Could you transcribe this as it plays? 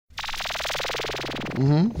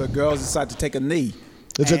the girls decide to take a knee.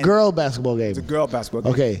 It's a girl basketball game. It's a girl basketball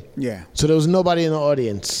game. Okay. Yeah. So there was nobody in the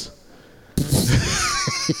audience.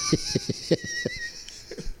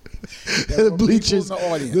 The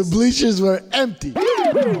bleachers were empty.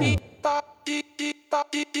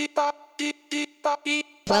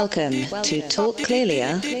 Welcome to Talk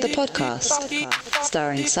Clearlier, the podcast,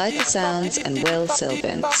 starring Cypher Sounds and Will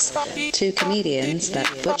Sylvans, two comedians that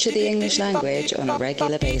butcher the English language on a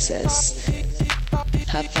regular basis.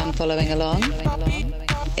 Have fun following along?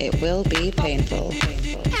 It will be painful.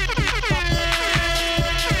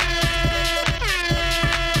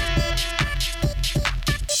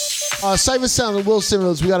 Cypher Sound and Will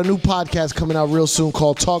Simmons, we got a new podcast coming out real soon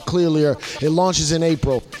called Talk Clearlier. It launches in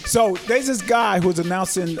April. So there's this guy who's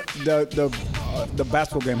announcing the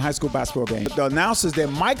basketball game, high school basketball game. The announcers, their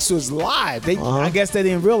mics was live. I guess they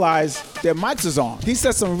didn't realize their mics was on. He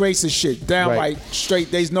said some racist shit, downright straight.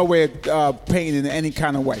 There's no way of painting in any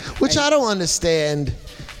kind of way. Which I don't understand.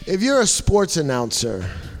 If you're a sports announcer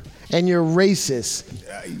and you're racist,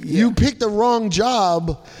 you picked the wrong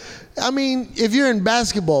job. I mean, if you're in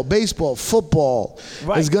basketball, baseball, football,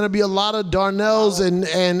 there's going to be a lot of Darnells and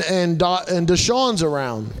Deshawns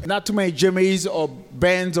around. Not too many Jimmys or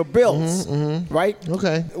Bens or Bills, right?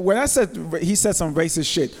 Okay. When I said he said some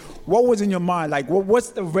racist shit, what was in your mind? Like,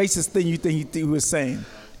 what's the racist thing you think he was saying?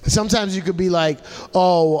 Sometimes you could be like,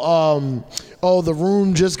 the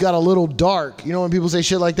room just got a little dark. You know when people say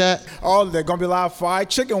shit like that? Oh, they're going to be a lot of fried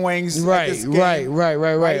chicken wings. Right.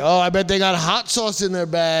 Oh, I bet they got hot sauce in their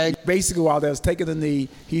bag. Basically, while they was taking the knee,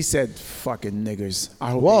 he said, fucking niggers. I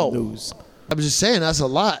hope they lose. I'm just saying, that's a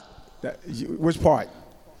lot. Which part?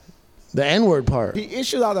 The N-word part. He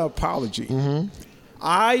issued out an apology.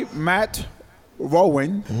 I, Matt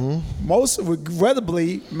Rowan, most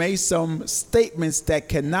regrettably made some statements that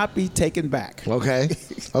cannot be taken back. Okay,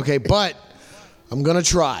 but I'm going to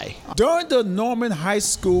try. During the Norman High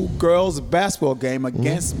School girls basketball game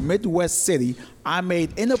against Midwest City, I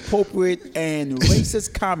made inappropriate and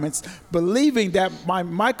racist comments believing that my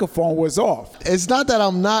microphone was off. It's not that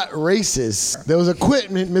I'm not racist. There was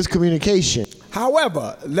equipment miscommunication.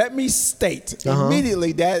 However, let me state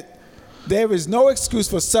immediately that there is no excuse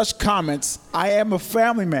for such comments. I am a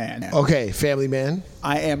family man. Okay, family man.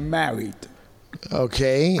 I am married.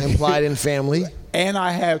 Okay, implied in family. And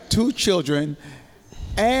I have 2 children.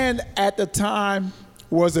 And at the time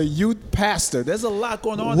was a youth pastor. There's a lot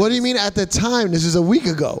going on. What do you mean at the time? This is a week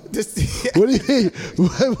ago. What do you mean?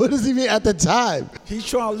 What does he mean at the time? He's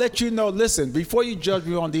trying to let you know, listen, before you judge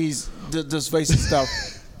me on this racist stuff,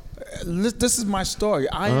 this is my story.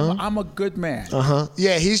 I'm a good man.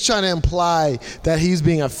 Yeah, he's trying to imply that he's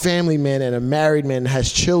being a family man and a married man and has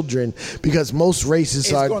children because most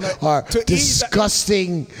racists are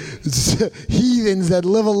disgusting heathens that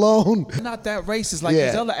live alone. Not that racist like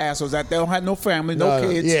these other assholes that they don't have no family, no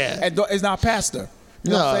kids, and it's not a pastor.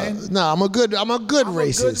 You know what I'm saying? No, I'm a good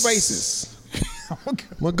racist.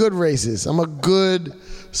 I'm a good racist. I'm a good,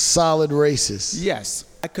 solid racist. Yes.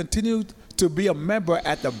 I continued to be a member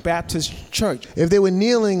at the Baptist church. If they were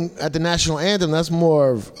kneeling at the national anthem, that's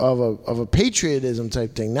more of a patriotism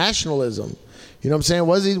type thing, nationalism. You know what I'm saying?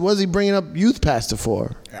 What is he bringing up youth pastor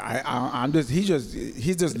for? He's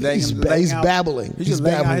just laying out, babbling. He's just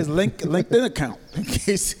laying out his LinkedIn account in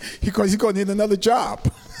case he's going to need another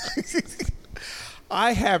job.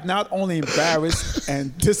 I have not only embarrassed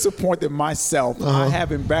and disappointed myself, I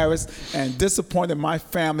have embarrassed and disappointed my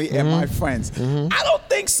family and my friends. I don't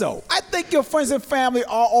think so. I think your friends and family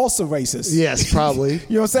are also racist. Yes, probably.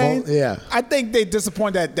 You know what I'm saying? Well, yeah. I think they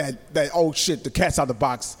disappointed that oh shit, the cat's out of the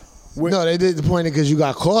box. No, they disappointed because you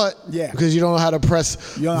got caught. Yeah. Because you don't know how to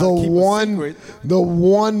press the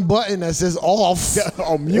one button that says off.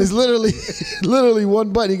 It's literally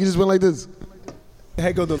one button. You can just went like this.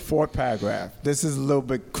 Here go the 4th paragraph. This is a little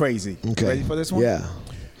bit crazy. Okay. Ready for this one? Yeah.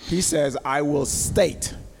 He says, I will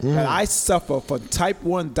state that I suffer from type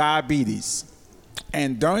 1 diabetes.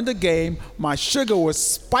 And during the game, my sugar was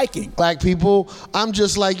spiking. Black people, I'm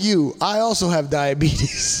just like you. I also have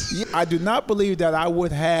diabetes. I do not believe that I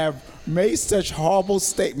would have made such horrible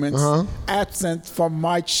statements absent from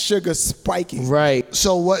my sugar spiking. Right.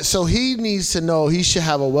 So he needs to know he should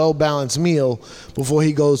have a well-balanced meal before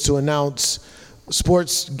he goes to announce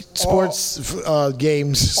sports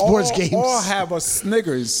games. Or have a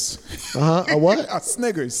Snickers. A what? A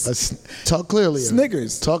Snickers. Talk clearly.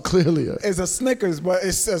 Snickers. Talk clearly. It's a Snickers, but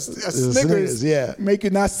it's a Snickers. Snickers, yeah. Make you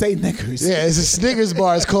not say niggers. Yeah, it's a Snickers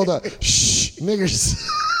bar. It's called a shh niggers.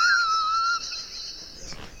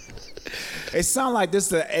 It sounds like this is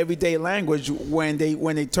the everyday language when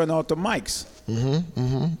they turn off the mics.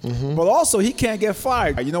 But also, he can't get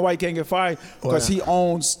fired. You know why he can't get fired? Because he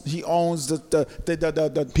owns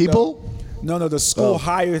the People? The school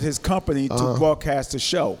hired his company to broadcast the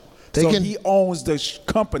show. He owns the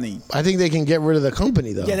company. I think they can get rid of the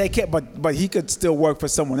company, though. Yeah, they can't, but he could still work for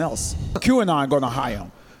someone else. QAnon going to hire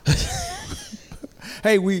him.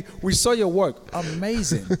 Hey, we saw your work.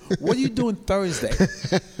 Amazing. What are you doing Thursday?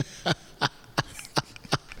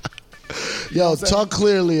 Yo, Talk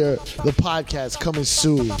Clearly, the podcast coming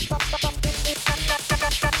soon.